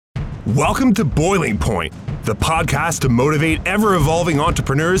Welcome to Boiling Point, the podcast to motivate ever-evolving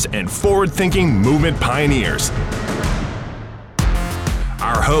entrepreneurs and forward-thinking movement pioneers.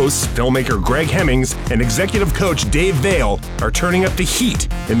 Our hosts, filmmaker Greg Hemmings and executive coach Dave Vale, are turning up the heat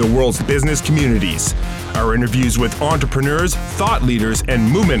in the world's business communities. Our interviews with entrepreneurs, thought leaders,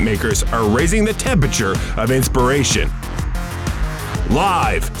 and movement makers are raising the temperature of inspiration.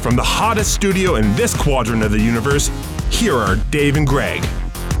 Live from the hottest studio in this quadrant of the universe, here are Dave and Greg.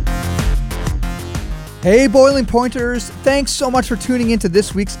 Hey Boiling Pointers, thanks so much for tuning into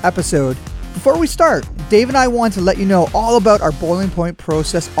this week's episode. Before we start, Dave and I want to let you know all about our Boiling Point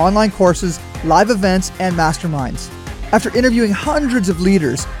process online courses, live events, and masterminds. After interviewing hundreds of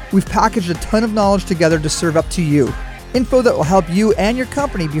leaders, we've packaged a ton of knowledge together to serve up to you. Info that will help you and your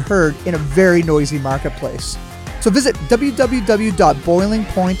company be heard in a very noisy marketplace. So visit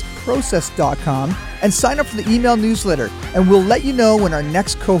www.boilingpointprocess.com and sign up for the email newsletter, and we'll let you know when our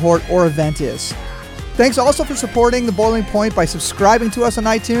next cohort or event is. Thanks also for supporting The Boiling Point by subscribing to us on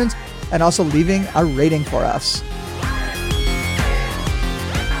iTunes and also leaving a rating for us.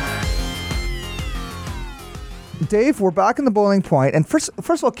 Dave, we're back in The Boiling Point, and first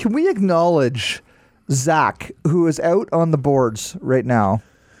of all, can we acknowledge Zach, who is out on the boards right now?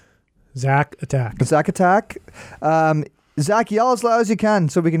 Zach Attack. Zach, yell as loud as you can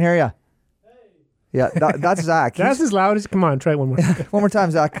so we can hear you. Hey. Yeah, that's Zach. That's as loud as... Come on, try it one more. One more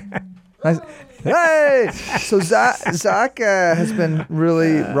time, Zach. Nice. Hey! So Zach has been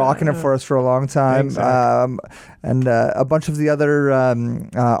really rocking it for us for a long time. And a bunch of the other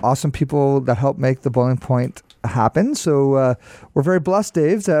awesome people that help make the Boiling Point happen. So we're very blessed,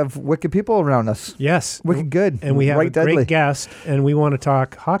 Dave, to have wicked people around us. Yes. Wicked good. And we have a great guest, and we want to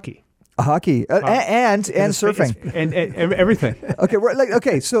talk hockey. Hockey and surfing and everything.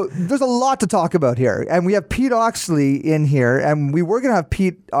 Okay, so there's a lot to talk about here, and we have Pete Oxley in here, and we were going to have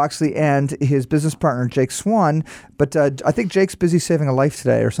Pete Oxley and his business partner Jake Swan, but I think Jake's busy saving a life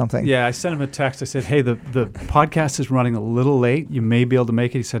today or something. Yeah, I sent him a text. I said, "Hey, the podcast is running a little late. You may be able to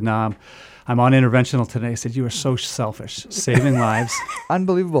make it." He said, "Nah, I'm on interventional today." I said, "You are so selfish, saving lives."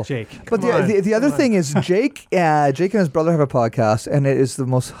 Unbelievable. Jake. But the other thing is Jake and his brother have a podcast, and it is the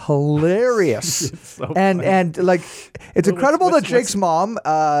most hilarious. It's so and like, it's incredible that Jake's mom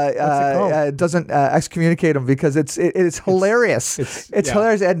doesn't excommunicate him, because it's hilarious. It's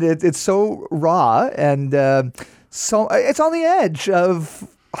hilarious, and it's so raw, and so it's on the edge of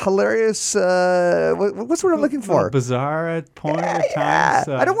hilarious. What's the word I'm looking for? Bizarre at point at times.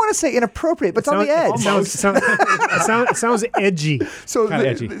 I don't want to say inappropriate, but it's on the edge. It sounds edgy.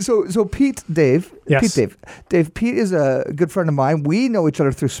 Edgy. So Pete, Dave. Yes. Pete is a good friend of mine. We know each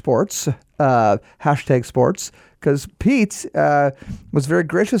other through sports. Hashtag sports, because Pete was very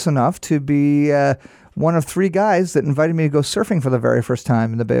gracious enough to be one of three guys that invited me to go surfing for the very first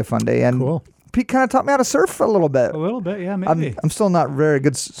time in the Bay of Fundy. And cool. Pete kind of taught me how to surf a little bit. A little bit, yeah, maybe. I'm still not a very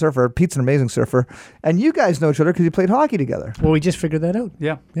good surfer. Pete's an amazing surfer. And you guys know each other because you played hockey together. Well, we just figured that out.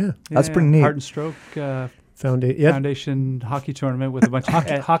 Yeah. That's pretty neat. Heart and Stroke Foundation hockey tournament with a bunch of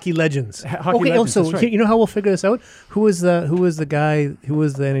hockey legends. Legends, so right. You know how we'll figure this out? Who was the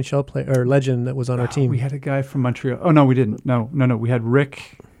NHL player or legend that was on our team? We had a guy from Montreal. Oh, no, we didn't. No. We had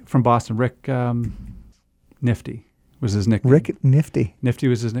Rick from Boston. Rick Nifty was his nickname. Rick Nifty. Nifty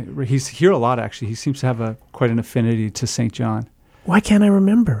was his name. He's here a lot, actually. He seems to have quite an affinity to St. John. Why can't I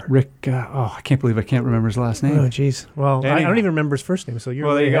remember? Rick, I can't believe I can't remember his last name. Oh, jeez. Well, I don't even remember his first name, so you're...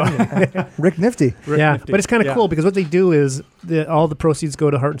 Well, there you go. Rick Nifty. But it's kind of cool, because what they do is all the proceeds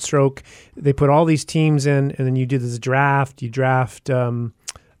go to Heart and Stroke. They put all these teams in, and then you do this draft. You draft one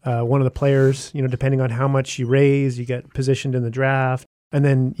of the players, depending on how much you raise, you get positioned in the draft. And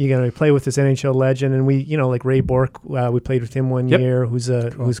then you got to play with this NHL legend, and we, like Ray Bourque, we played with him one year, who's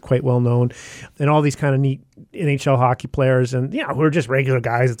quite well known, and all these kind of neat NHL hockey players, and who are just regular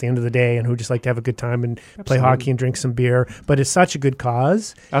guys at the end of the day, and who just like to have a good time and play hockey and drink some beer. But it's such a good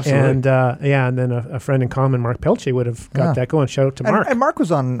cause. Absolutely. And and then a friend in common, Mark Pelche, would have got that going. Shout out to Mark. And Mark was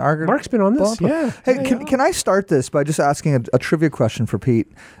on our... Mark's been on this. Yeah. Hey, can I start this by just asking a trivia question for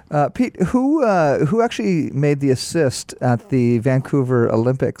Pete? Pete, who actually made the assist at the Vancouver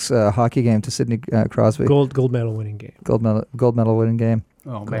Olympics hockey game to Sidney Crosby? Gold medal winning game. Gold medal winning game.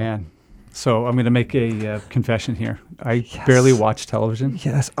 Oh, man. So I'm going to make a confession here. I barely watch television.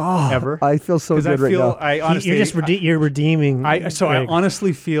 Yes. Oh, ever. I feel so good right now. You're redeeming. I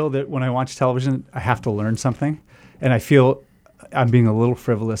honestly feel that when I watch television, I have to learn something, and I feel I'm being a little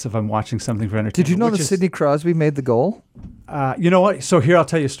frivolous if I'm watching something for entertainment. Did you know that Sidney Crosby made the goal? You know what? So here, I'll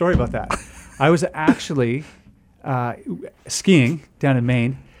tell you a story about that. I was actually skiing down in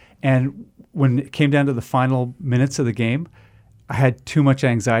Maine, and when it came down to the final minutes of the game, I had too much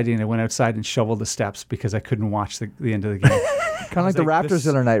anxiety, and I went outside and shoveled the steps because I couldn't watch the end of the game. Kind of like the Raptors the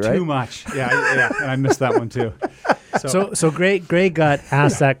other night, right? Too much. Yeah, and I missed that one too. So Greg got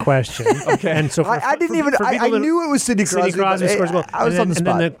asked that question. Okay. And so I didn't even. I knew it was Sidney Crosby. Scores goal. I was on the spot.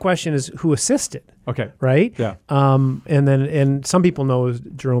 And then the question is who assisted. Okay. Right. Yeah. And some people know it was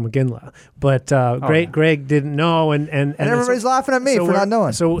Jerome McGinley, but Greg didn't know, and everybody's laughing at me for not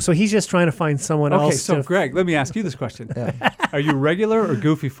knowing. So he's just trying to find someone else. Okay. So Greg, let me ask you this question: Are you regular or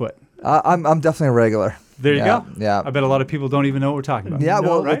goofy foot? I'm definitely a regular. There you go. Yeah. I bet a lot of people don't even know what we're talking about. Yeah,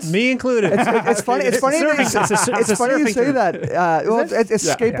 well, right? Me included. It's funny. It's funny. It's funny you say that. It's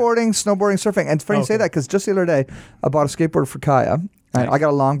skateboarding, snowboarding, surfing, and it's funny you say that because just the other day I bought a skateboard for Kaya. Nice. I got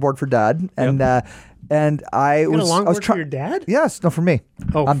a longboard for Dad, and I was. You got a longboard for your dad? Yes, no, for me.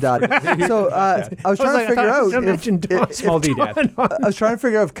 Oh, I'm Dad. So I was trying to figure out. Small D Dad. I was trying to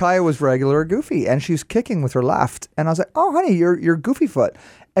figure out if Kaya was regular or goofy, and she's kicking with her left, and I was like, "Oh, honey, you're goofy foot,"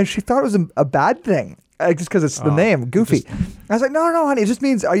 and she thought it was a bad thing. Just because it's the name, Goofy. I was like, no, honey. It just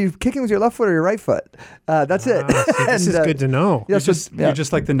means, are you kicking with your left foot or your right foot? That's it. This is good to know. You're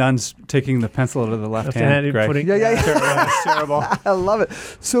just like the nuns taking the pencil out of the left hand. It's terrible. I love it.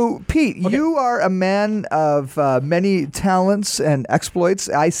 So, Pete, you are a man of many talents and exploits.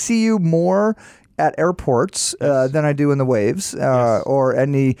 I see you more at airports than I do in the waves or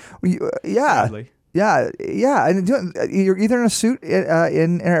any. Sadly. Yeah, and you're either in a suit in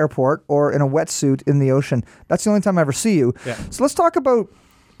an airport or in a wetsuit in the ocean. That's the only time I ever see you. Yeah. So let's talk about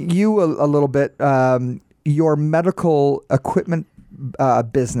you a little bit, your medical equipment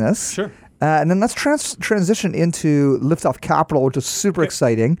business. Sure. And then let's transition into Liftoff Capital, which is super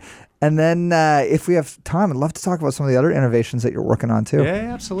exciting. And then if we have time, I'd love to talk about some of the other innovations that you're working on too.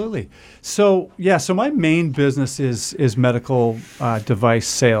 Yeah, absolutely. So my main business is medical device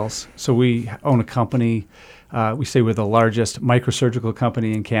sales. So we own a company. We say we're the largest microsurgical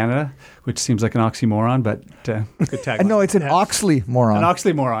company in Canada, which seems like an oxymoron, but good tagline. No, it's an oxymoron. An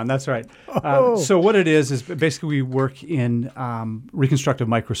oxymoron, that's right. So what it is basically we work in reconstructive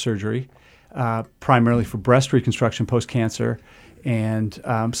microsurgery, primarily for breast reconstruction post-cancer, and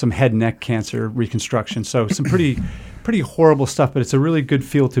some head and neck cancer reconstruction. So some pretty horrible stuff, but it's a really good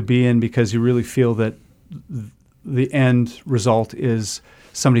field to be in because you really feel that the end result is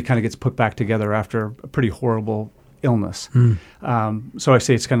somebody kind of gets put back together after a pretty horrible illness. So I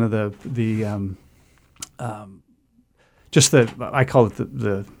say it's kind of I call it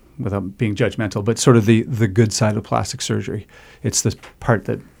the without being judgmental, but sort of the good side of plastic surgery. It's the part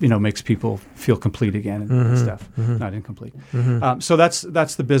that makes people feel complete again and stuff, not incomplete. So that's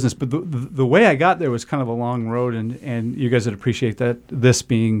the business. But the way I got there was kind of a long road, and you guys would appreciate that. This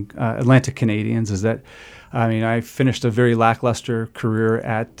being Atlantic Canadians, is that I finished a very lackluster career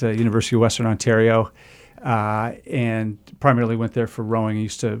at University of Western Ontario, and primarily went there for rowing. I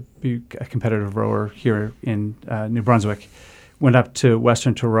used to be a competitive rower here in New Brunswick. Went up to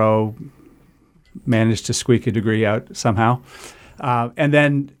Western to row, managed to squeak a degree out somehow. And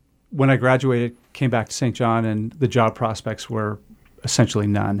then when I graduated, came back to St. John, and the job prospects were essentially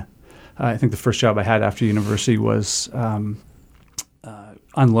none. I think the first job I had after university was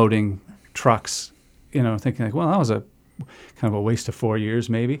unloading trucks, thinking like, well, that was a kind of a waste of 4 years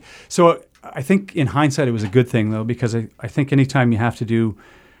maybe. So I think in hindsight it was a good thing, though, because I think anytime you have to do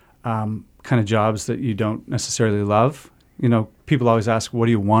kind of jobs that you don't necessarily love, people always ask, what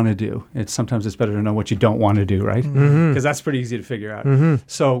do you want to do? Sometimes it's better to know what you don't want to do, right? Because that's pretty easy to figure out.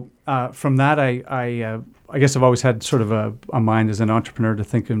 So from that, I guess I've always had sort of a mind as an entrepreneur to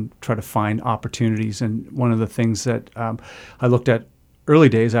think and try to find opportunities. And one of the things that I looked at early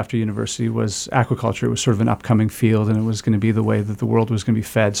days after university was aquaculture. It was sort of an upcoming field, and it was going to be the way that the world was going to be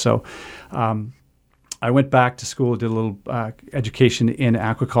fed. So I went back to school, did a little education in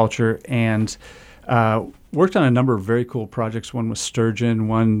aquaculture, and worked on a number of very cool projects. One was sturgeon.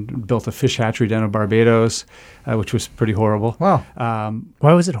 One built a fish hatchery down in Barbados, which was pretty horrible. Wow.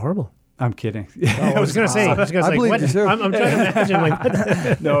 Why was it horrible? I'm kidding. I was going to say, I'm trying to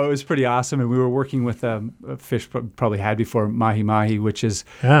imagine. No, it was pretty awesome. And we were working with a fish probably had before, mahi-mahi, which is,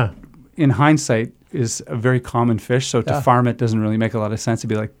 in hindsight, is a very common fish. So to farm it doesn't really make a lot of sense. It'd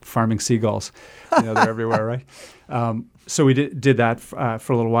be like farming seagulls. They're everywhere, right? So we did that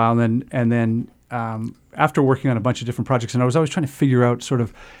for a little while. And then after working on a bunch of different projects, and I was always trying to figure out sort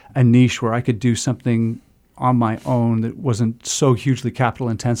of a niche where I could do something on my own that wasn't so hugely capital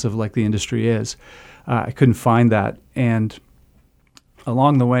intensive like the industry is. I couldn't find that. And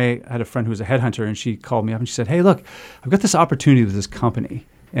along the way, I had a friend who was a headhunter, and she called me up and she said, hey, look, I've got this opportunity with this company.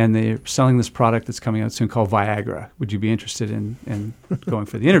 and they're selling this product that's coming out soon called Viagra. Would you be interested in going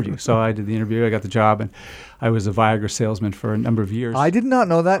for the interview? So I did the interview. I got the job, and I was a Viagra salesman for a number of years. I did not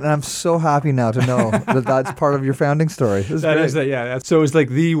know that, and I'm so happy now to know that that's part of your founding story. So it was like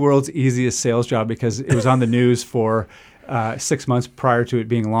the world's easiest sales job because it was on the news for 6 months prior to it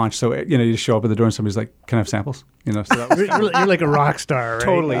being launched. So, you just show up at the door and somebody's like, can I have samples? So that was you're like a rock star, right?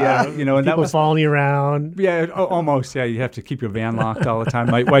 Totally, yeah. And people that was following you around. Yeah, almost. Yeah, you have to keep your van locked all the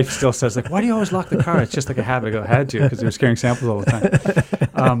time. My wife still says, like, why do you always lock the car? It's just like a habit. I had to because they were carrying samples all the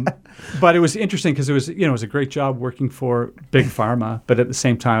time. But it was interesting because it was, it was a great job working for big pharma. But at the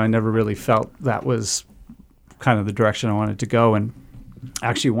same time, I never really felt that was kind of the direction I wanted to go. And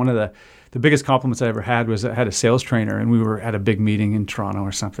actually, one of the biggest compliments I ever had was I had a sales trainer, and we were at a big meeting in Toronto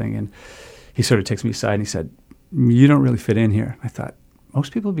or something, and he sort of takes me aside and he said, you don't really fit in here. I thought,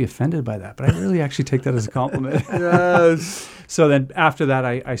 most people would be offended by that, but I really actually take that as a compliment. Yes. So then after that,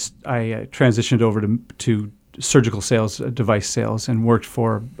 I transitioned over to surgical sales, device sales, and worked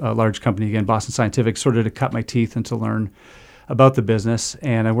for a large company, again, Boston Scientific, sort of to cut my teeth and to learn about the business.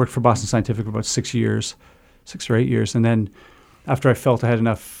 And I worked for Boston Scientific for about 6 or 8 years. And then after I felt I had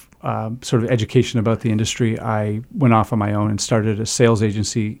enough sort of education about the industry, I went off on my own and started a sales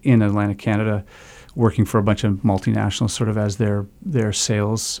agency in Atlantic Canada, working for a bunch of multinationals sort of as their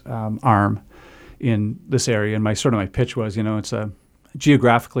sales arm in this area. And my pitch was, it's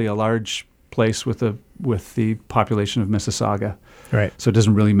geographically a large place with the population of Mississauga. Right. So it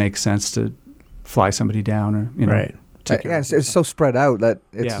doesn't really make sense to fly somebody down or, right. It's so spread out that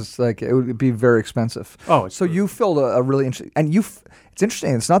it's just like it would be very expensive. Oh, so you filled a really interesting, and it's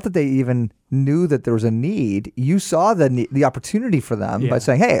interesting. It's not that they even knew that there was a need. You saw the opportunity for them by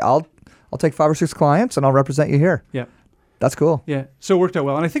saying, "Hey, I'll take 5 or 6 clients and I'll represent you here." Yeah, that's cool. Yeah, so it worked out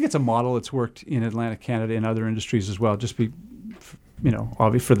well, and I think it's a model that's worked in Atlantic Canada and other industries as well. Just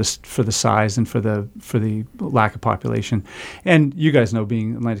obviously for the size and for the lack of population, and you guys know,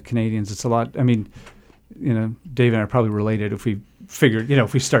 being Atlantic Canadians, it's a lot. I mean, Dave and I are probably related if we figured,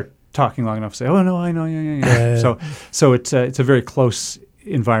 if we start talking long enough, say, oh no, I know, yeah. So it's a very close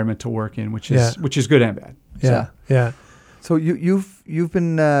environment to work in, which is good and bad. Yeah. So you've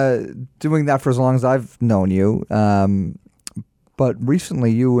been doing that for as long as I've known you, but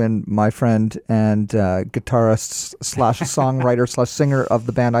recently you and my friend and guitarist / songwriter / singer of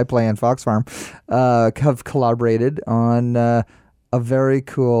the band I play in, Fox Farm, have collaborated on a very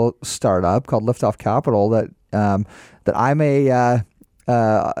cool startup called Liftoff Capital that I'm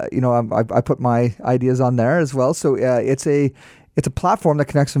I put my ideas on there as well. So it's a platform that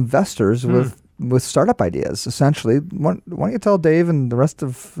connects investors with startup ideas, essentially. Why don't you tell Dave and the rest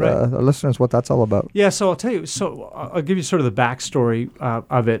of our listeners what that's all about? Yeah, so I'll tell you. So I'll give you sort of the backstory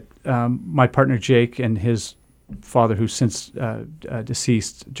of it. My partner Jake and his father, who's since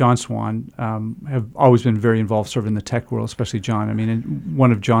deceased, John Swan, have always been very involved sort of in the tech world, especially John. I mean,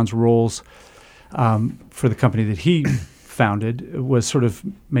 one of John's roles for the company that he founded was sort of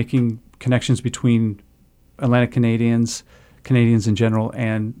making connections between Atlantic Canadians in general,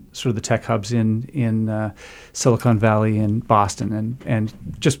 and sort of the tech hubs in Silicon Valley and Boston, and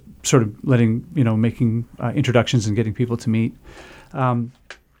just sort of making introductions and getting people to meet.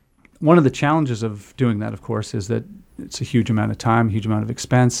 One of the challenges of doing that, of course, is that it's a huge amount of time, a huge amount of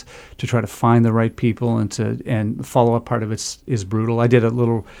expense to try to find the right people, and the follow-up part of it is brutal. I did a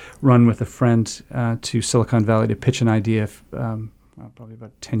little run with a friend to Silicon Valley to pitch an idea probably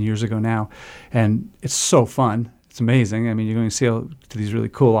about 10 years ago now, and it's so fun. It's amazing. I mean, you're going to these really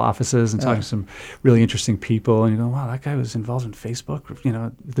cool offices and talking to some really interesting people, and you go, wow, that guy was involved in Facebook,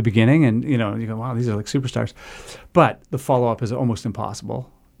 at the beginning, and you go, wow, these are like superstars. But the follow-up is almost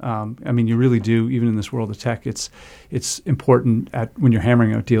impossible. I mean, you really do, even in this world of tech, it's important when you're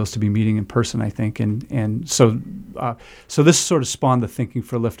hammering out deals to be meeting in person, I think. And so this sort of spawned the thinking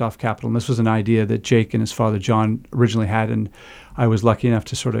for Liftoff Capital. And this was an idea that Jake and his father, John, originally had. And I was lucky enough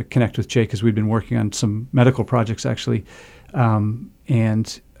to sort of connect with Jake as we'd been working on some medical projects, actually,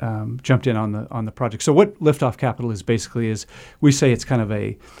 and jumped in on the project. So what Liftoff Capital is basically is, we say it's kind of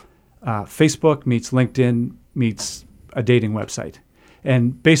a Facebook meets LinkedIn meets a dating website.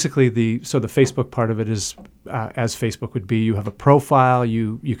 And basically, the Facebook part of it is, as Facebook would be, you have a profile,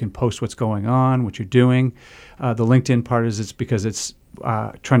 you can post what's going on, what you're doing. The LinkedIn part is it's because it's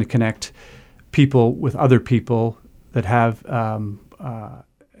trying to connect people with other people that have an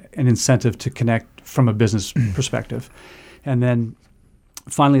incentive to connect from a business perspective. And then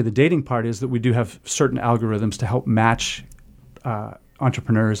finally, the dating part is that we do have certain algorithms to help match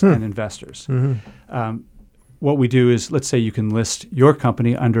entrepreneurs and investors. What we do is, let's say you can list your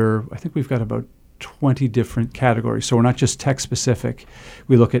company under, I think we've got about 20 different categories. So we're not just tech specific.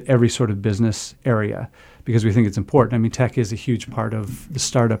 We look at every sort of business area because we think it's important. I mean, tech is a huge part of the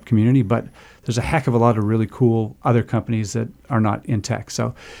startup community, but there's a heck of a lot of really cool other companies that are not in tech.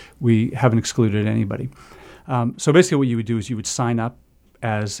 So we haven't excluded anybody. So basically what you would do is you would sign up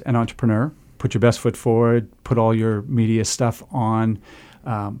as an entrepreneur, put your best foot forward, put all your media stuff on,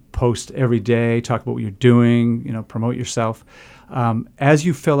 post every day, talk about what you're doing, promote yourself. As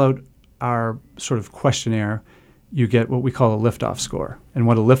you fill out our sort of questionnaire, you get what we call a Liftoff score. And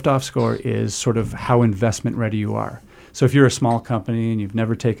what a Liftoff score is sort of how investment ready you are. So if you're a small company and you've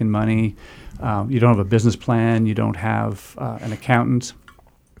never taken money, you don't have a business plan, you don't have an accountant,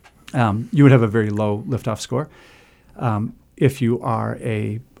 you would have a very low Liftoff score. If you are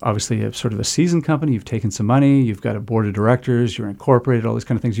obviously a sort of a seasoned company, you've taken some money, you've got a board of directors, you're incorporated, all these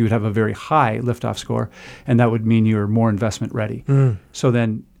kind of things, you would have a very high Liftoff score, and that would mean you're more investment ready. So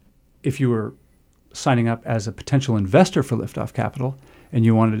then if you were signing up as a potential investor for Liftoff Capital and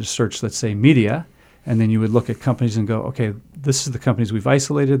you wanted to search, let's say, media, and then you would look at companies and go, okay, this is the companies we've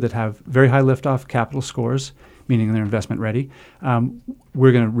isolated that have very high Liftoff Capital scores, meaning they're investment ready.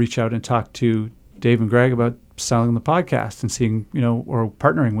 We're going to reach out and talk to Dave and Greg about selling the podcast and seeing, or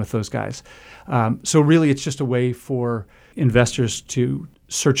partnering with those guys. So really it's just a way for investors to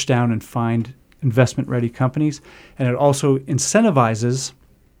search down and find investment ready companies. And it also incentivizes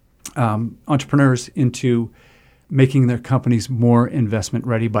entrepreneurs into making their companies more investment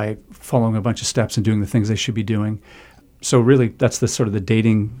ready by following a bunch of steps and doing the things they should be doing. So really that's the sort of the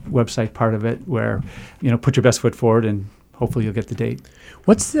dating website part of it where, put your best foot forward and hopefully you'll get the date.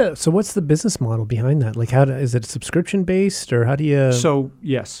 What's the business model behind that? Like is it subscription based or how do you? So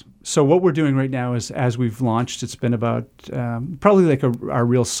yes. So what we're doing right now is as we've launched, it's been about probably like our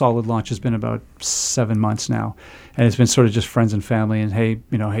real solid launch has been about 7 months now. And it's been sort of just friends and family and hey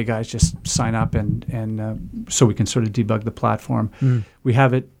guys, just sign up and so we can sort of debug the platform. We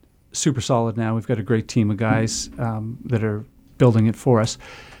have it super solid now. We've got a great team of guys that are building it for us.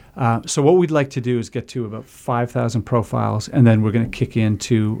 So what we'd like to do is get to about 5,000 profiles, and then we're going to kick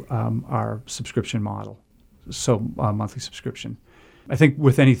into our subscription model, so monthly subscription. I think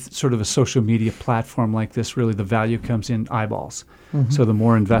with any sort of a social media platform like this, really the value comes in eyeballs. So the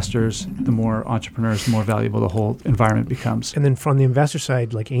more investors, the more entrepreneurs, the more valuable the whole environment becomes. And then from the investor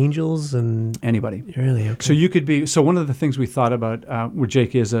side, like angels and anybody. Really? Okay. So you could be. So one of the things we thought about, where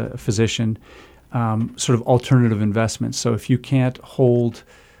Jake is a physician, sort of alternative investments. So if you can't hold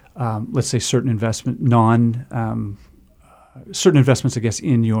let's say certain investments, I guess,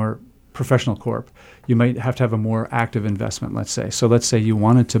 in your professional corp, you might have to have a more active investment, let's say. So let's say you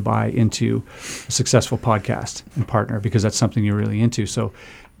wanted to buy into a successful podcast and partner because that's something you're really into. So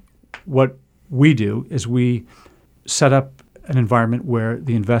what we do is we set up an environment where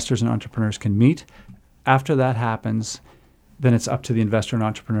the investors and entrepreneurs can meet. After that happens, then it's up to the investor and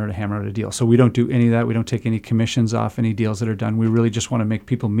entrepreneur to hammer out a deal. So we don't do any of that. We don't take any commissions off any deals that are done. We really just want to make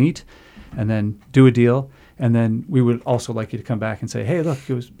people meet and then do a deal. And then we would also like you to come back and say, hey, look,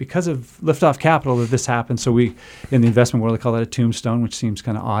 it was because of Liftoff Capital that this happened. So we, in the investment world, they call that a tombstone, which seems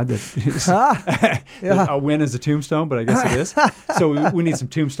kind of odd that a win is a tombstone, but I guess it is. So we need some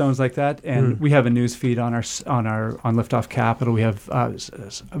tombstones like that. And we have a news feed on Liftoff Capital. We have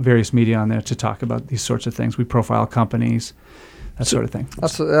various media on there to talk about these sorts of things. We profile companies. That sort of thing.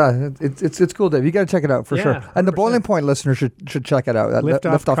 It's cool, Dave. You got to check it out for sure. And 100%. The Boiling Point listeners should check it out at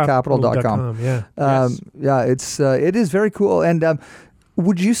liftoffcapital.com. It is very cool. And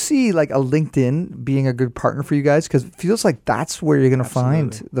would you see like a LinkedIn being a good partner for you guys? Because it feels like that's where you're going to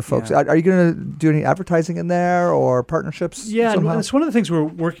find the folks. Yeah. Are you going to do any advertising in there or partnerships? Yeah, and it's one of the things we're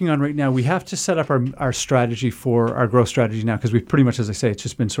working on right now. We have to set up our strategy for our growth strategy now because we've pretty much, as I say, it's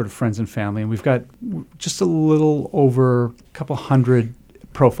just been sort of friends and family. And we've got just a little over a couple hundred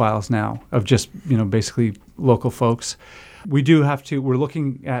profiles now of just, basically local folks. We do have to, we're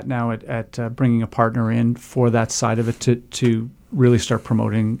looking at now at bringing a partner in for that side of it to really start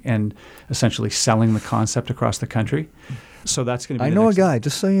promoting and essentially selling the concept across the country. So that's going to be. I know a guy,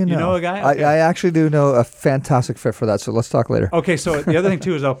 just so you know. You know a guy? Okay. I actually do know a fantastic fit for that. So let's talk later. Okay. So the other thing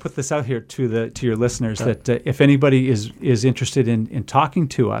too is I'll put this out here to your listeners that if anybody is interested in talking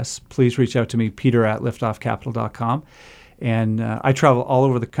to us, please reach out to me, peter@liftoffcapital.com. And I travel all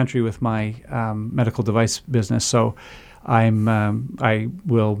over the country with my medical device business. So I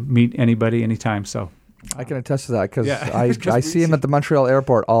will meet anybody anytime. So. I can attest to that because Yeah. I see him at the Montreal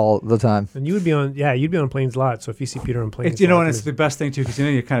airport all the time. And you'd be on planes a lot. So if you see Peter on planes, And it's the best thing too, because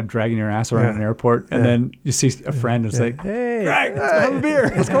you're kind of dragging your ass around an airport, and then you see a friend and it's like, hey, Greg, let's go have a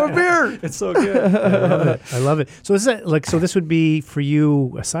beer. Let's go have a beer. It's so good. I love it. So is that so this would be for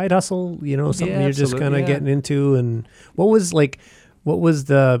you a side hustle, something Yeah, you're just kind of absolutely, getting into, and what was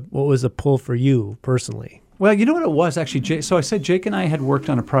the pull for you personally? Well, you know what it was actually. So I said Jake and I had worked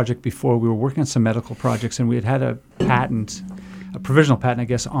on a project before. We were working on some medical projects, and we had a patent, a provisional patent, I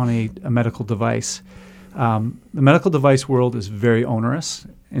guess, on a medical device. The medical device world is very onerous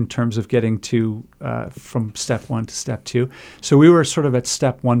in terms of getting to from step 1 to step 2. So we were sort of at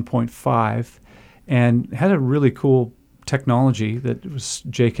step 1.5, and had a really cool technology that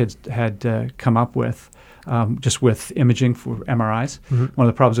Jake had come up with, just with imaging for MRIs. Mm-hmm. One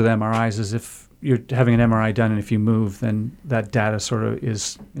of the problems with MRIs is if you're having an MRI done and if you move, then that data sort of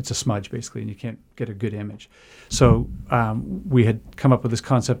it's a smudge basically, and you can't get a good image. So we had come up with this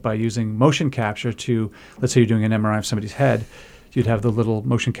concept by using motion capture to, let's say you're doing an MRI of somebody's head, you'd have the little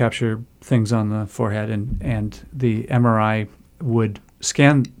motion capture things on the forehead, and the MRI would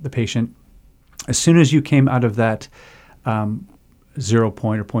scan the patient. As soon as you came out of that 0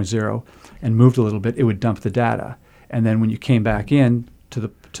 point or 0.0 and moved a little bit, it would dump the data. And then when you came back in to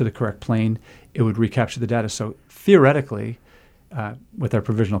the correct plane, it would recapture the data. So theoretically, with our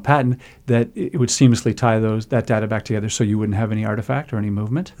provisional patent, that it would seamlessly tie that data back together, so you wouldn't have any artifact or any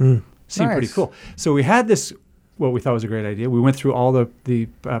movement. Seemed pretty Nice. cool. So we had this, what we thought was a great idea. We went through all the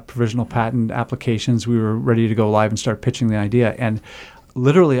provisional patent applications. We were ready to go live and start pitching the idea. And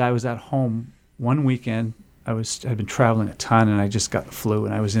literally, I was at home one weekend. I'd been traveling a ton, and I just got the flu,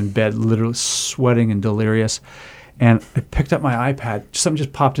 and I was in bed literally sweating and delirious. And I picked up my iPad. Something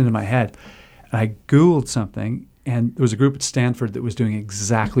just popped into my head. And I Googled something, and there was a group at Stanford that was doing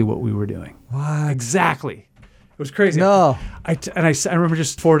exactly what we were doing. What? Exactly. It was crazy. No. I remember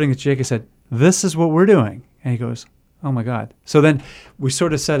just forwarding it to Jake. I said, "This is what we're doing." And he goes, "Oh, my God." So then we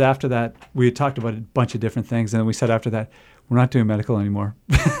sort of said after that, we had talked about a bunch of different things, and then we said after that, we're not doing medical anymore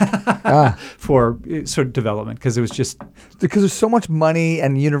for sort of development, because it was just... Because there's so much money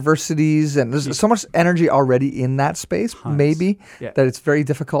and universities and there's so much energy already in that space, maybe, Yeah. that it's very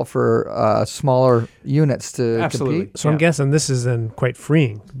difficult for smaller units to Absolutely. compete. So I'm guessing this is then quite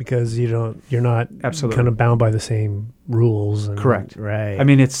freeing because you're not Absolutely. kind of bound by the same rules. And, Correct. Right. I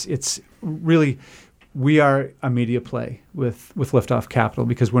mean, it's really... We are a media play with Liftoff Capital,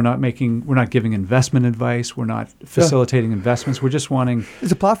 because we're not giving investment advice. We're not facilitating investments. We're just wanting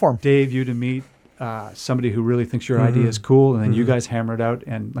It's a platform. Dave, you to meet somebody who really thinks your idea is cool, and then you guys hammer it out.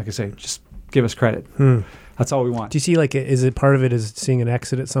 And like I say, just give us credit. That's all we want. Do you see, is it part of it is seeing an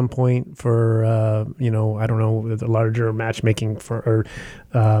exit at some point for, I don't know, the larger matchmaking or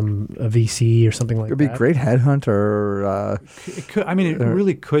a VC or something like that? It'd be a great headhunter. It could, it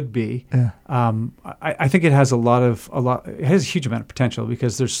really could be. Yeah. I think it has it has a huge amount of potential,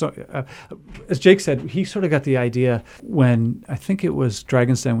 because there's so, as Jake said, he sort of got the idea when, I think it was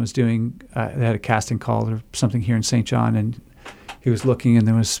Dragon's Den was doing, they had a casting call or something here in St. John, and he was looking, and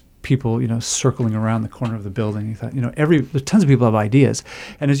there was people, circling around the corner of the building. He thought, there's tons of people have ideas.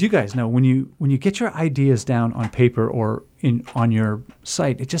 And as you guys know, when you get your ideas down on paper or on your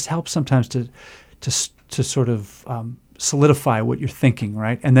site, it just helps sometimes to sort of solidify what you're thinking,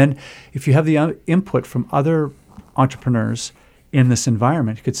 right? And then if you have the input from other entrepreneurs in this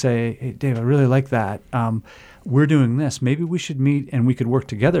environment, you could say, "Hey, Dave, I really like that. We're doing this. Maybe we should meet and we could work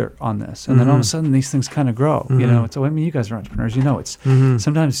together on this." And then all of a sudden, these things kind of grow. You guys are entrepreneurs. It's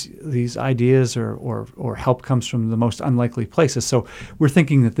sometimes these ideas or help comes from the most unlikely places. So we're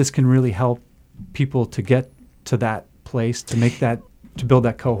thinking that this can really help people to get to that place, to make that, to build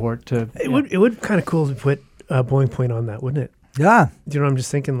that cohort. It would kind of cool to put a Boiling Point on that, wouldn't it? Yeah. Do you know what I'm just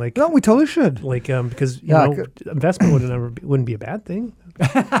thinking? No, we totally should. Because investment wouldn't be a bad thing.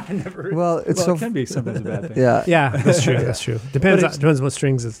 Well, it can be sometimes a bad thing. Yeah. Yeah, that's true. That's true. Depends on what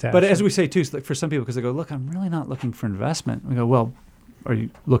strings it's attached. But as we say too, for some people, because they go, "Look, I'm really not looking for investment." We go, "Well, are you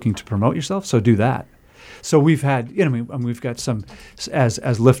looking to promote yourself? So do that." So we've had, we've got some, as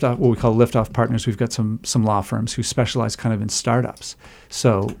Liftoff, what we call Liftoff partners, we've got some law firms who specialize kind of in startups.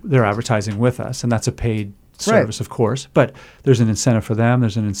 So they're advertising with us, and that's a paid service, of course. But there's an incentive for them.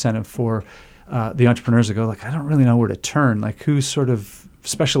 There's an incentive for the entrepreneurs that go, "I don't really know where to turn. Who sort of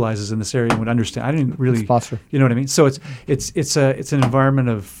specializes in this area and would understand." I didn't really sponsor. You know what I mean? So it's an environment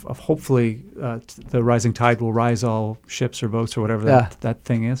of hopefully the rising tide will rise all ships or boats or whatever that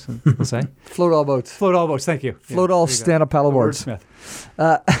thing is. We'll say Float all boats. float all boats. Thank you. Float all stand-up paddleboards.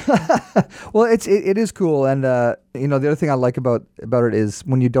 Wordsmith. Well, it is cool, and the other thing I like about it is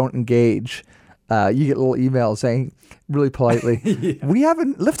when you don't engage. you get a little email saying really politely, we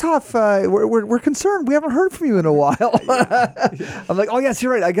haven't Liftoff. We're concerned. We haven't heard from you in a while. I'm like, oh yes,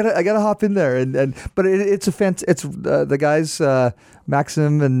 you're right. I gotta hop in there. But it's the guys.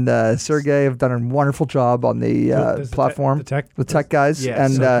 Maxim and Sergey have done a wonderful job on the platform. The tech guys,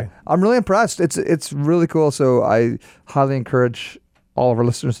 I'm really impressed. It's really cool. So I highly encourage all of our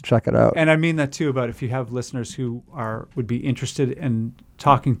listeners to check it out. And I mean that too. About if you have listeners who would be interested in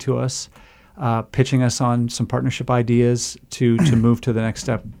talking to us, pitching us on some partnership ideas to move to the next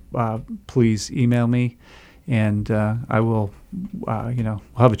step, please email me, and I will, we'll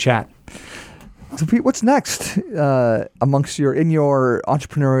have a chat. So Pete, what's next amongst your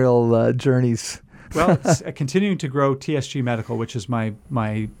entrepreneurial journeys? Well, it's continuing to grow TSG Medical, which is my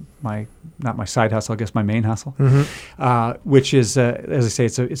not my side hustle, I guess my main hustle, which is as I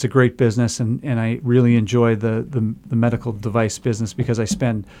say, it's a great business, and I really enjoy the medical device business because I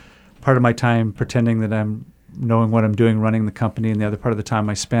spend part of my time pretending that I'm knowing what I'm doing, running the company, and the other part of the time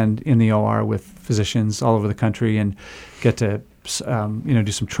I spend in the OR with physicians all over the country and get to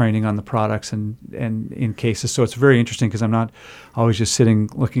do some training on the products and in cases. So it's very interesting because I'm not always just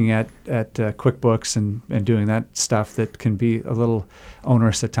sitting looking at QuickBooks and doing that stuff that can be a little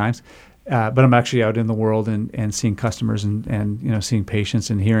onerous at times. But I'm actually out in the world and seeing customers and seeing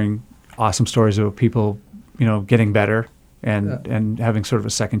patients and hearing awesome stories about people getting better and having sort of a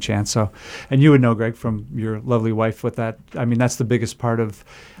second chance. So, and you would know, Greg, from your lovely wife with that. I mean, that's the biggest part of,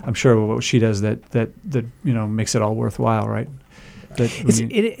 I'm sure, what she does that makes it all worthwhile, right?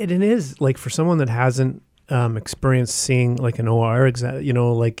 It is like for someone that hasn't experienced seeing like an OR it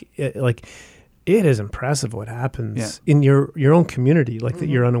is impressive what happens in your own community, like that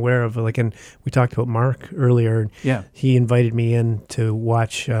you're unaware of. Like, and we talked about Mark earlier. And he invited me in to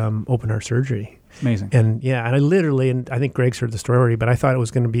watch open heart surgery. Amazing. And I literally, and I think Greg's heard the story already, but I thought it was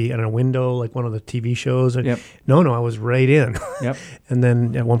going to be in a window, like one of the TV shows. And no, I was right in. Yep. And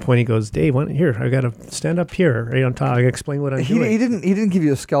then at one point he goes, Dave, here, I got to stand up here right on top. I got to explain what I'm doing. He didn't give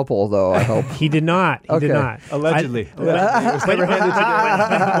you a scalpel though, I hope. He did not. He did not. Allegedly. But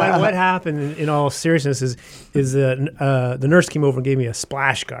what happened in all seriousness is the nurse came over and gave me a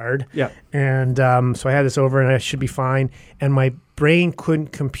splash guard. Yeah. And so I had this over and I should be fine. And my brain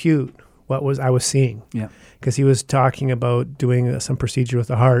couldn't compute what I was seeing. Yeah. Because he was talking about doing some procedure with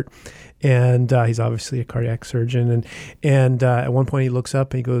the heart, and he's obviously a cardiac surgeon. And at one point he looks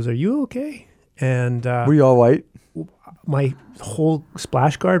up and he goes, "Are you okay?" And were you all white? My whole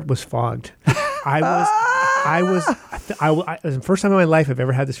splash guard was fogged. It was the first time in my life I've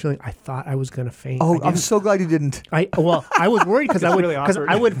ever had this feeling. I thought I was going to faint. Oh, I'm so glad you didn't. I was worried because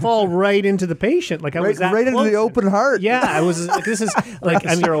I would fall right into the patient. Like I was that right close. Into the open heart. Yeah, I was. This is like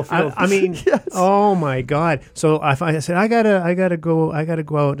I mean, yes. Oh my God. So I said I gotta go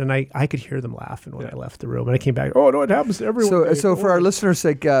out, and I could hear them laughing when I left the room, and I came back. Oh no, it happens to everyone. So for our listeners'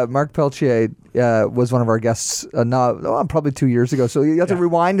 sake, Mark Peltier was one of our guests. Probably 2 years ago. So you have to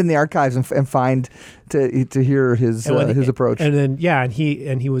rewind in the archives and find to hear his approach. And then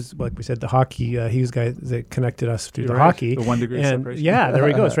and he was, like we said, the hockey. He was the guy that connected us through the hockey. The 1 degree separation. Yeah, there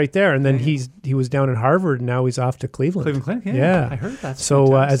we go. It's right there. And then he was down in Harvard, and now he's off to Cleveland. Cleveland Clinic. Yeah, I heard that.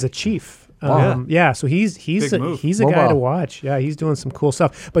 So as a chief. So he's a guy to watch. Yeah, he's doing some cool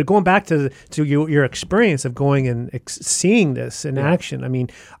stuff. But going back to your experience of going and seeing this in action, I mean,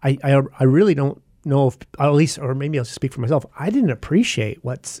 I really don't know if, at least, or maybe I'll just speak for myself, I didn't appreciate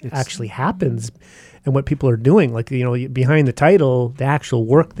what actually happens and what people are doing. Like, behind the title, the actual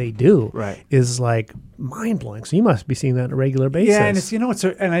work they do is like mind-blowing. So you must be seeing that on a regular basis. Yeah, and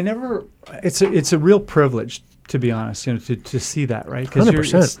it's a real privilege, to be honest, to see that, right?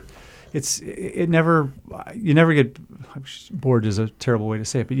 100%. You never get bored is a terrible way to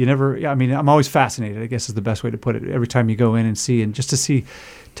say it, but I'm always fascinated, I guess is the best way to put it. Every time you go in and see, and just to see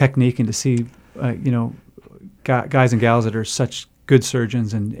technique and to see, guys and gals that are such good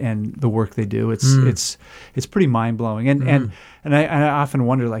surgeons and the work they do, it's pretty mind blowing. And I often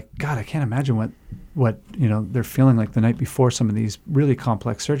wonder, like, God, I can't imagine what they're feeling like the night before some of these really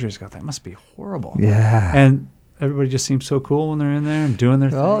complex surgeries. God, that must be horrible. Yeah. And everybody just seems so cool when they're in there and doing their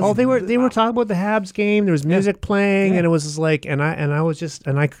thing. Oh, they were talking about the Habs game. There was music playing, and it was just like, and I was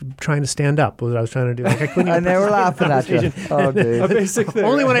trying to stand up. Was what I was trying to do. Like I couldn't. And they were laughing at you. Oh, dude. A basic thing.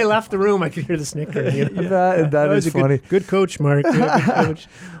 Only when I left the room I could hear the snickering. That is funny. Good coach, Mark. Good coach.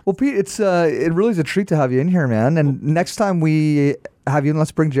 Well, Pete, it really is a treat to have you in here, man. And next time we have you and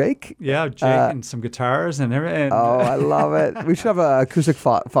let's bring Jake. Yeah, Jake and some guitars and everything. Oh, I love it. We should have an acoustic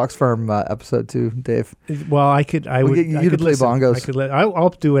Fox Farm episode too, Dave. Well, I could get you to play listen. bongos. I'll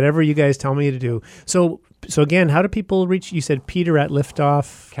do whatever you guys tell me to do. So again, how do people reach? You said Peter at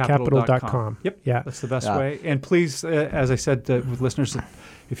liftoffcapital.com. Yep. Yeah. That's the best way. And please, as I said with listeners,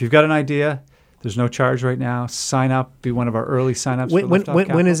 if you've got an idea, there's no charge right now. Sign up. Be one of our early signups.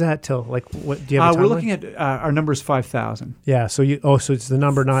 When is that till? Like, what do you have? We're looking at our number is 5,000. Yeah. So so it's the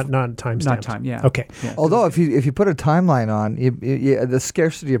number, not timestamps. Not time. Yeah. Okay. Yeah. Although if you put a timeline on, the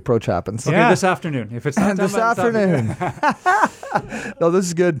scarcity approach happens. Okay, this afternoon. If it's not this afternoon. No, this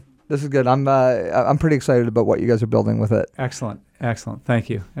is good. This is good. I'm pretty excited about what you guys are building with it. Excellent.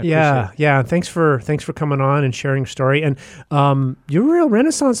 Thank you. Yeah. Thanks for coming on and sharing your story. And you're a real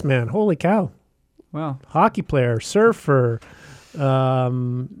Renaissance man. Holy cow. Well, hockey player, surfer,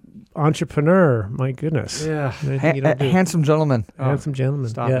 entrepreneur. My goodness. Yeah. Handsome gentleman. Handsome gentleman.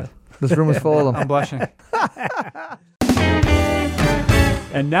 Stop it. This room is full of them. I'm blushing.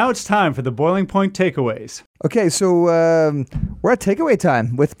 And now it's time for the Boiling Point takeaways. Okay, so we're at takeaway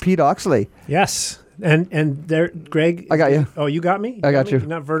time with Pete Oxley. Yes. And there, Greg. I got you. Oh, you got me? I got you. You're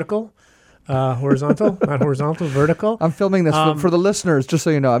not vertical? Horizontal? Not horizontal, vertical? I'm filming this for the listeners, just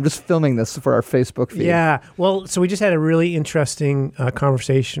so you know. I'm just filming this for our Facebook feed. Yeah. Well, so we just had a really interesting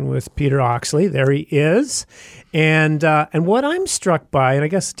conversation with Peter Oxley. There he is. And what I'm struck by, and I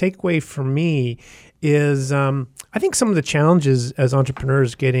guess the takeaway for me is I think some of the challenges as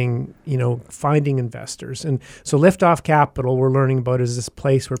entrepreneurs finding investors. And so Liftoff Capital, we're learning about, is this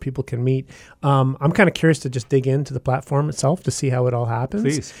place where people can meet. I'm kind of curious to just dig into the platform itself to see how it all happens.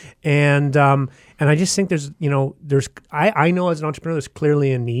 Please. And I just think I know as an entrepreneur, there's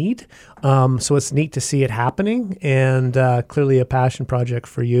clearly a need. So it's neat to see it happening, and clearly a passion project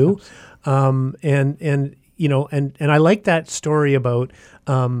for you. And I like that story about,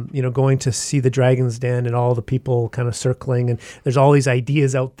 going to see the Dragon's Den and all the people kind of circling, and there's all these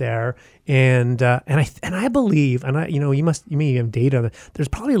ideas out there. And I believe, you may have data on it. There's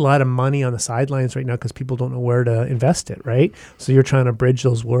probably a lot of money on the sidelines right now because people don't know where to invest it, right? So you're trying to bridge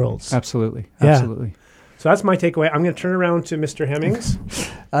those worlds. Absolutely. Yeah. Absolutely. So that's my takeaway. I'm going to turn around to Mr. Hemmings.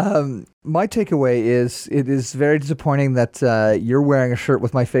 My takeaway is it is very disappointing that you're wearing a shirt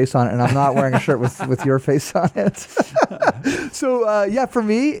with my face on it and I'm not wearing a shirt with your face on it. So, for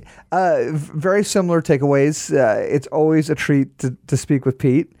me, very similar takeaways. It's always a treat to speak with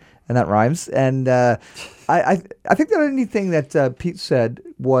Pete, and that rhymes. And I think the only thing that Pete said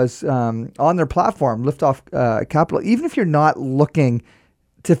was on their platform, Liftoff Capital, even if you're not looking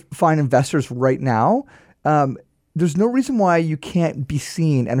to find investors right now, there's no reason why you can't be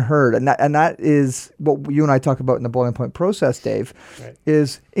seen and heard. And that is what you and I talk about in the Boiling Point process, Dave, right.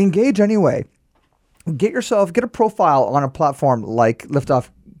 Is engage anyway. Get a profile on a platform like Liftoff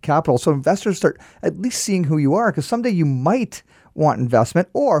Capital so investors start at least seeing who you are, because someday you might want investment,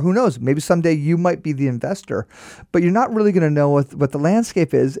 or who knows, maybe someday you might be the investor, but you're not really going to know what the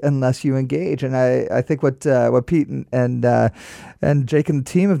landscape is unless you engage. And I think what Pete and Jake and the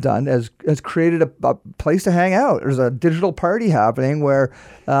team have done has created a place to hang out. There's a digital party happening where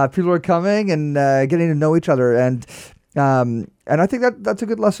people are coming and getting to know each other, and I think that's a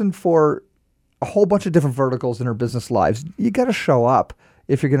good lesson for a whole bunch of different verticals in our business lives. You got to show up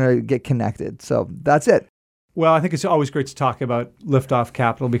if you're going to get connected. So that's it. Well, I think it's always great to talk about Liftoff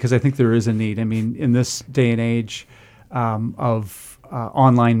Capital because I think there is a need. I mean, in this day and age of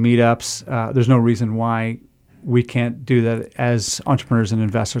online meetups, there's no reason why we can't do that as entrepreneurs and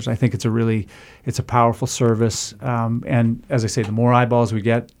investors. I think it's a powerful service. And as I say, the more eyeballs we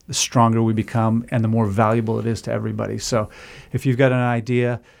get, the stronger we become and the more valuable it is to everybody. So if you've got an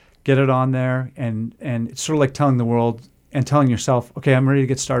idea, get it on there. And it's sort of like telling the world and telling yourself, okay, I'm ready to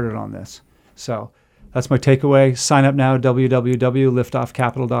get started on this. So that's my takeaway. Sign up now,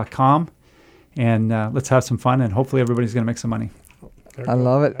 www.liftoffcapital.com, and let's have some fun, and hopefully everybody's going to make some money. I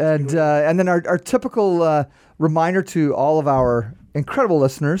love it. And then our typical reminder to all of our incredible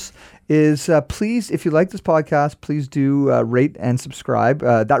listeners is please, if you like this podcast, please do rate and subscribe.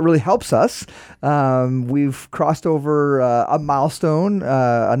 That really helps us. We've crossed over a milestone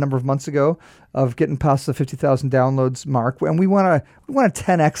a number of months ago of getting past the 50,000 downloads mark, and we want to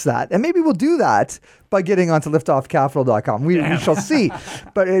 10x that, and maybe we'll do that by getting onto liftoffcapital.com. We shall see,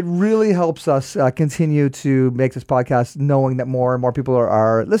 but it really helps us continue to make this podcast, knowing that more and more people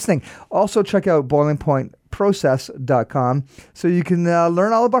are listening. Also, check out boilingpointprocess.com so you can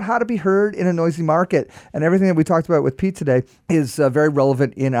learn all about how to be heard in a noisy market, and everything that we talked about with Pete today is very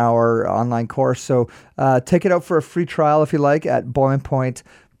relevant in our online course. So take it out for a free trial if you like at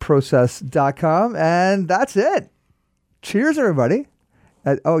boilingpointprocess.com, and that's it. Cheers, everybody.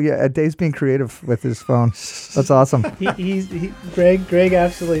 Dave's being creative with his phone. That's awesome. Greg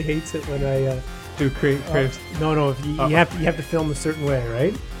absolutely hates it when I Do create. no. You have to film a certain way,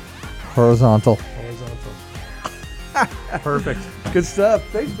 right? Horizontal. Perfect. Good stuff.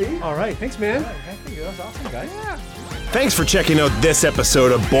 Thanks, B. All right, thanks, man. Thank you. That's awesome, guys. Yeah. Thanks for checking out this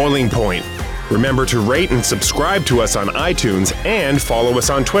episode of Boiling Point. Remember to rate and subscribe to us on iTunes and follow us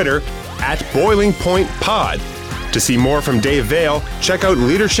on Twitter at Boiling Point Pod. To see more from Dave Vale, check out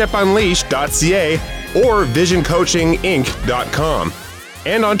leadershipunleashed.ca or visioncoachinginc.com.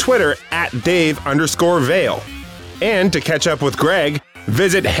 And on Twitter at Dave_Vale. And to catch up with Greg,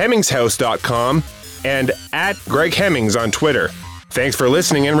 visit hemmingshouse.com and at Greg Hemmings on Twitter. Thanks for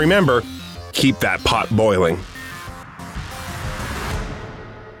listening, and remember, keep that pot boiling.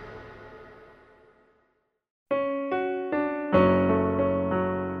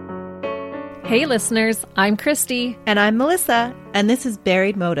 Hey listeners, I'm Christy. And I'm Melissa, and this is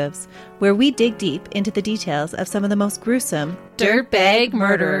Buried Motives, where we dig deep into the details of some of the most gruesome Dirtbag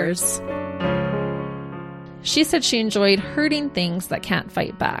murderers. She said she enjoyed hurting things that can't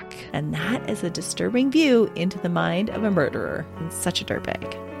fight back. And that is a disturbing view into the mind of a murderer and such a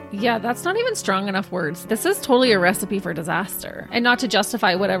dirtbag. Yeah, that's not even strong enough words. This is totally a recipe for disaster. And not to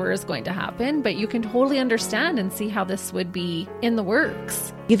justify whatever is going to happen, but you can totally understand and see how this would be in the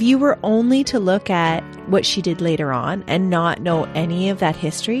works. If you were only to look at what she did later on and not know any of that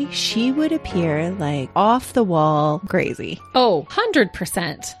history, she would appear like off the wall crazy. Oh,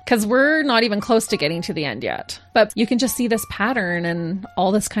 100%. Because we're not even close to getting to the end yet. But you can just see this pattern and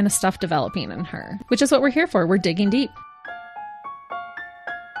all this kind of stuff developing in her, which is what we're here for. We're digging deep.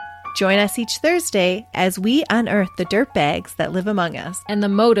 Join us each Thursday as we unearth the dirtbags that live among us And the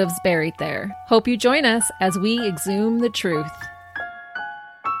motives buried there. Hope you join us as we exhume the truth.